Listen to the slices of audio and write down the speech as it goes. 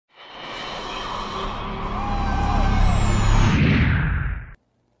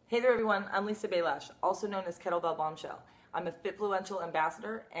Hey there everyone, I'm Lisa Baylash, also known as Kettlebell Bombshell. I'm a FitFluential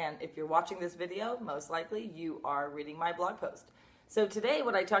ambassador, and if you're watching this video, most likely you are reading my blog post. So today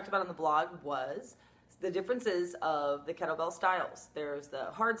what I talked about on the blog was the differences of the kettlebell styles. There's the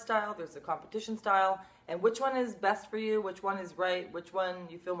hard style, there's the competition style, and which one is best for you, which one is right, which one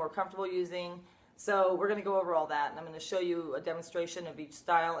you feel more comfortable using. So we're going to go over all that, and I'm going to show you a demonstration of each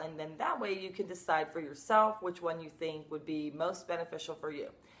style, and then that way you can decide for yourself which one you think would be most beneficial for you.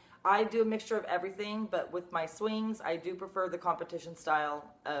 I do a mixture of everything, but with my swings, I do prefer the competition style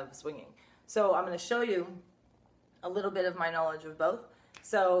of swinging. So I'm going to show you a little bit of my knowledge of both.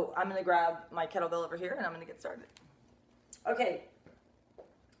 So I'm going to grab my kettlebell over here and I'm going to get started. Okay,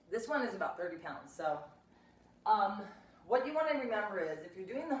 this one is about 30 pounds. So what you want to remember is if you're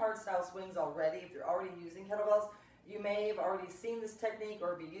doing the hard style swings already, if you're already using kettlebells, you may have already seen this technique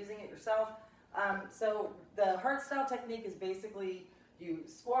or be using it yourself. So the hard style technique is basically you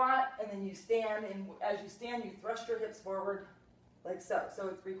squat and then you stand, and as you stand, you thrust your hips forward like so. So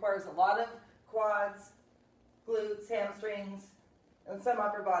it requires a lot of quads, glutes, hamstrings, and some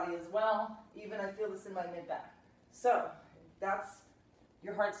upper body as well. Even I feel this in my mid-back. So that's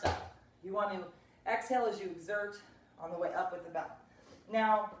your hard style. You want to exhale as you exert on the way up with the bell.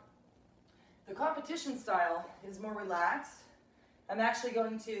 Now, the competition style is more relaxed. I'm actually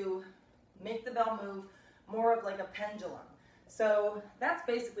going to make the bell move more of like a pendulum. So that's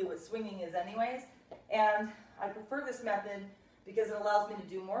basically what swinging is anyways, and I prefer this method because it allows me to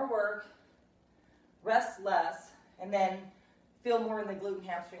do more work, rest less, and then feel more in the glute and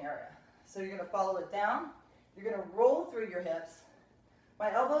hamstring area. So you're going to follow it down, you're going to roll through your hips.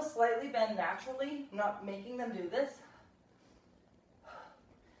 My elbows slightly bend naturally, I'm not making them do this.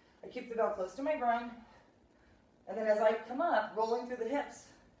 I keep the bell close to my groin, and then as I come up, rolling through the hips,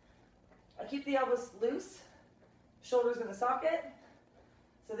 I keep the elbows loose, shoulders in the socket.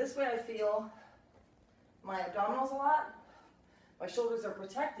 So this way I feel my abdominals a lot. My shoulders are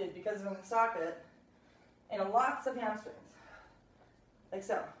protected because they're in the socket, and lots of hamstrings, like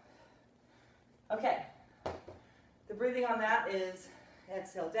so. Okay, the breathing on that is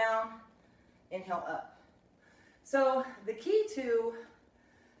exhale down, inhale up. So the key to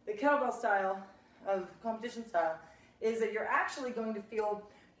the kettlebell style of competition style is that you're actually going to feel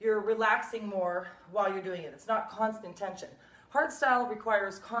you're relaxing more while you're doing it. It's not constant tension. Hard style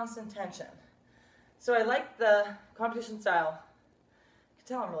requires constant tension. So I like the competition style. You can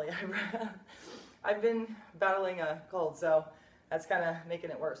tell I'm really, I've been battling a cold, so that's kind of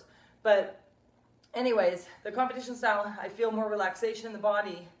making it worse. But anyways, the competition style, I feel more relaxation in the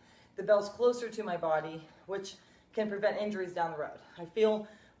body. The bell's closer to my body, which can prevent injuries down the road. I feel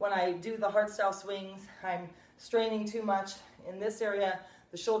when I do the hard style swings, I'm straining too much in this area.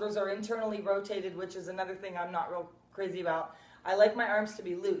 The shoulders are internally rotated, which is another thing I'm not real crazy about. I like my arms to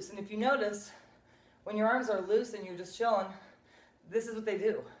be loose. And if you notice, when your arms are loose and you're just chilling, this is what they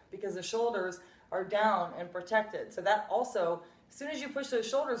do, because the shoulders are down and protected. So that also, as soon as you push those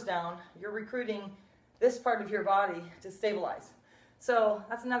shoulders down, you're recruiting this part of your body to stabilize. So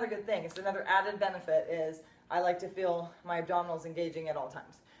that's another good thing. It's another added benefit is I like to feel my abdominals engaging at all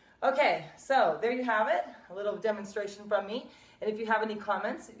times. Okay, so there you have it, a little demonstration from me. And if you have any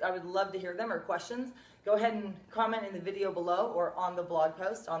comments, I would love to hear them, or questions. Go ahead and comment in the video below or on the blog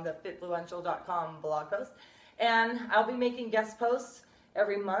post, on the FitFluential.com blog post. And I'll be making guest posts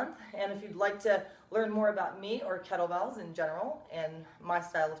every month. And if you'd like to learn more about me or kettlebells in general and my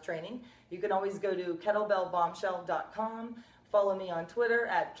style of training, you can always go to kettlebellbombshell.com. Follow me on Twitter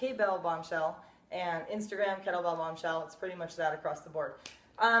at kbellbombshell, and Instagram Kettlebell Bombshell. It's pretty much that across the board.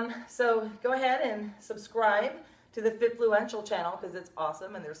 So go ahead and subscribe to the FitFluential channel because it's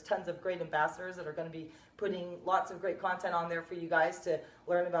awesome, and there's tons of great ambassadors that are going to be putting lots of great content on there for you guys to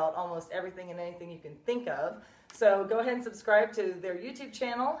learn about almost everything and anything you can think of. So go ahead and subscribe to their YouTube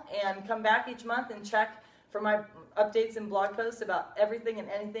channel and come back each month and check for my updates and blog posts about everything and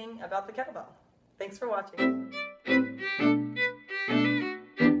anything about the kettlebell. Thanks for watching.